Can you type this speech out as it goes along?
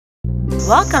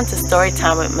Welcome to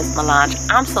Storytime with Miss Mélange.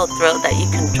 I'm so thrilled that you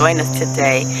can join us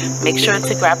today. Make sure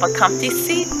to grab a comfy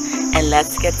seat and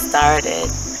let's get started.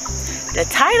 The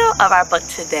title of our book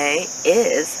today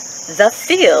is The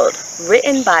Field,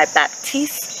 written by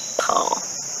Baptiste.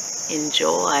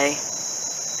 Enjoy.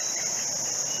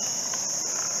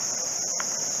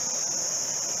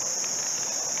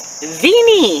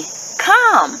 Vini,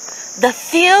 come! The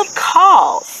field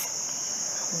calls.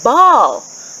 Ball,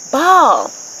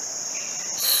 ball.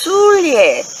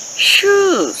 Soulier,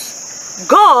 shoes.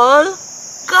 Goal,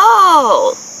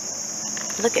 goal.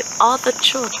 Look at all the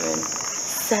children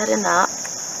setting up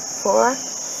for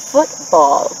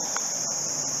football,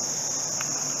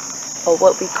 or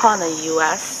what we call in the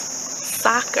U.S.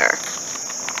 soccer.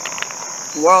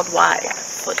 Worldwide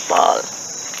football.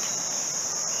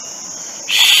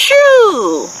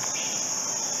 Shoo!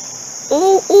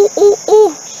 Ooh, ooh, ooh,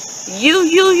 ooh.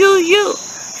 You.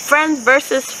 Friends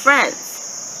versus friends.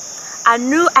 À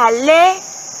nous aller.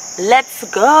 Let's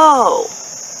go.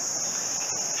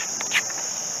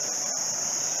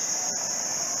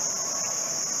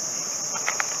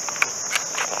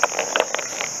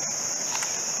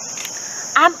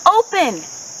 I'm open.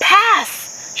 Pass.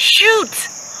 Shoot.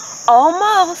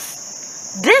 Almost.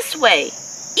 This way.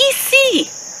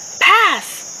 Ici. Pass.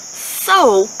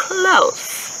 So close.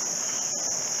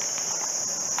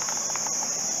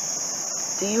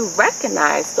 Do you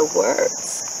recognize the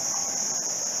words?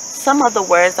 Some of the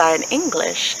words are in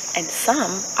English and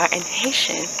some are in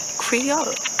Haitian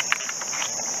Creole.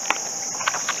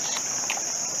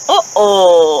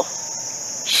 Uh-oh.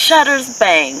 Shutters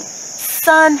bang.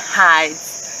 Sun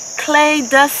hides. Clay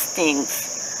dustings.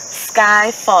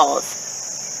 Sky falls.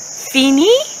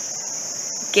 Fini?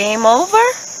 Game over?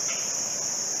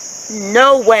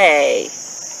 No way,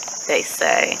 they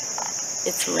say.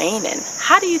 It's raining.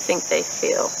 How do you think they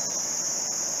feel?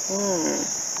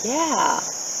 Yeah.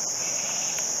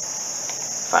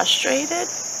 Frustrated?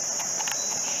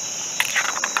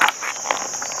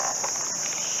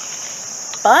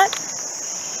 But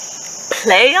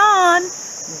play on.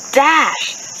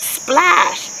 Dash,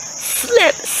 splash,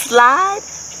 slip, slide,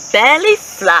 belly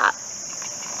flop.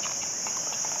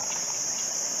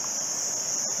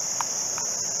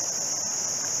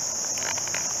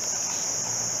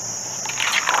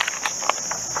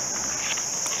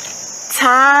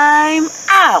 Time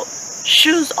out.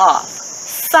 Shoes off.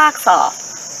 Socks off.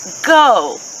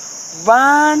 Go.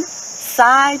 Run.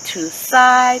 Side to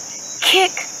side.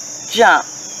 Kick. Jump.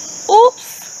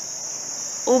 Oops.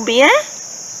 Ou bien?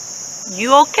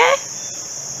 You okay?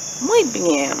 Muy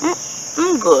bien.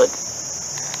 I'm good.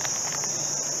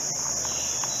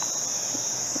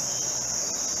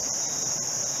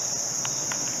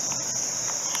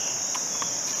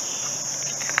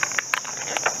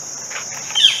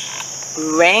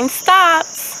 Rain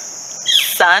stops.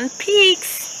 Sun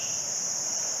peaks.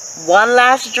 One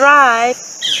last drive.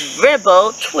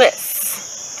 Dribble twists.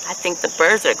 I think the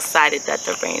birds are excited that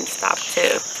the rain stopped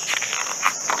too.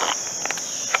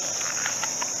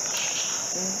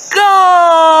 Go!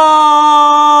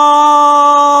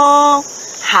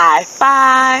 High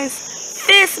fives.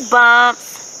 Fist bumps.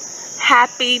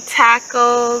 Happy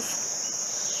tackles.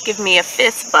 Give me a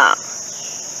fist bump.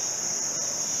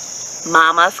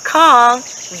 Mama's call.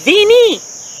 Vini,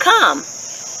 come.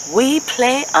 We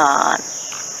play on.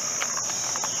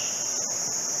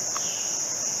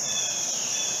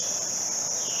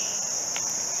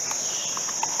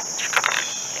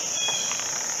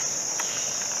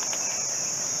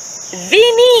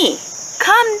 Vini,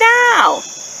 come down.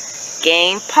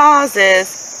 Game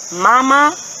pauses.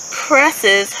 Mama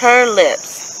presses her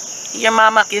lips. Your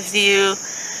mama gives you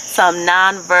some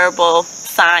non-verbal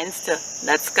signs to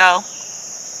let's go.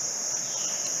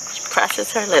 She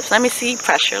presses her lips. Let me see you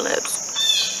press your lips.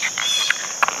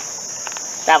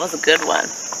 That was a good one.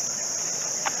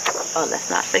 Oh, let's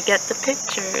not forget the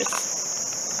pictures.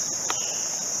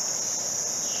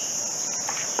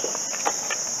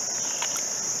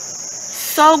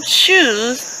 Soaked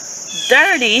shoes,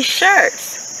 dirty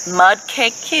shirts, mud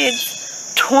cake kids,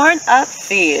 torn up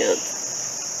fields.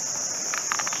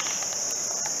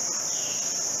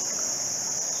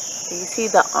 Do you see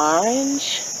the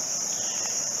orange?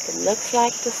 It looks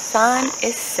like the sun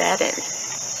is setting.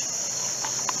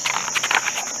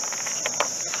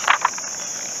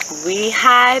 We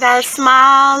hide our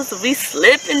smiles, we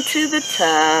slip into the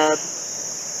tub.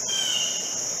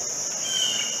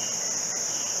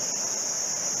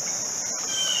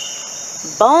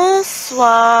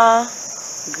 Bonsoir,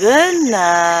 good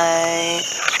night.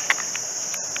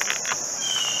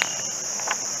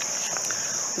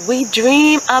 We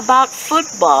dream about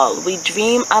football, we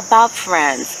dream about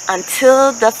friends,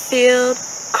 until the field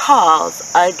calls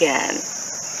again.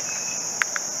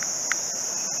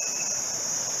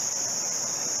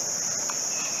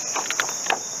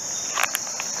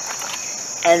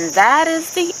 And that is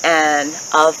the end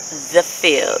of The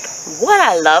Field. What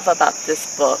I love about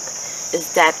this book is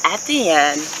that at the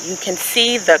end you can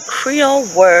see the Creole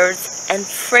words and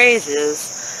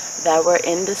phrases that were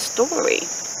in the story.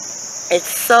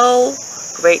 It's so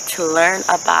great to learn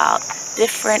about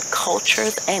different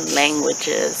cultures and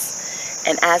languages.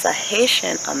 And as a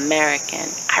Haitian American,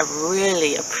 I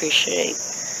really appreciate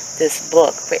this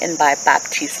book written by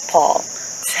Baptiste Paul.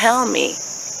 Tell me,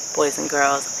 boys and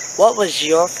girls, what was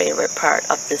your favorite part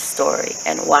of this story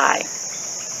and why?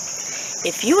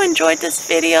 If you enjoyed this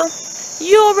video,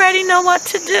 you already know what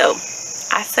to do.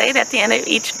 I say it at the end of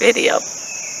each video.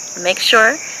 Make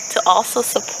sure to also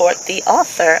support the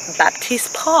author,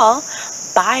 Baptiste Paul,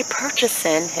 by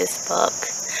purchasing his book.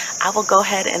 I will go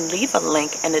ahead and leave a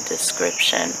link in the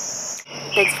description.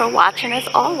 Thanks for watching as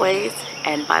always,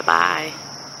 and bye-bye.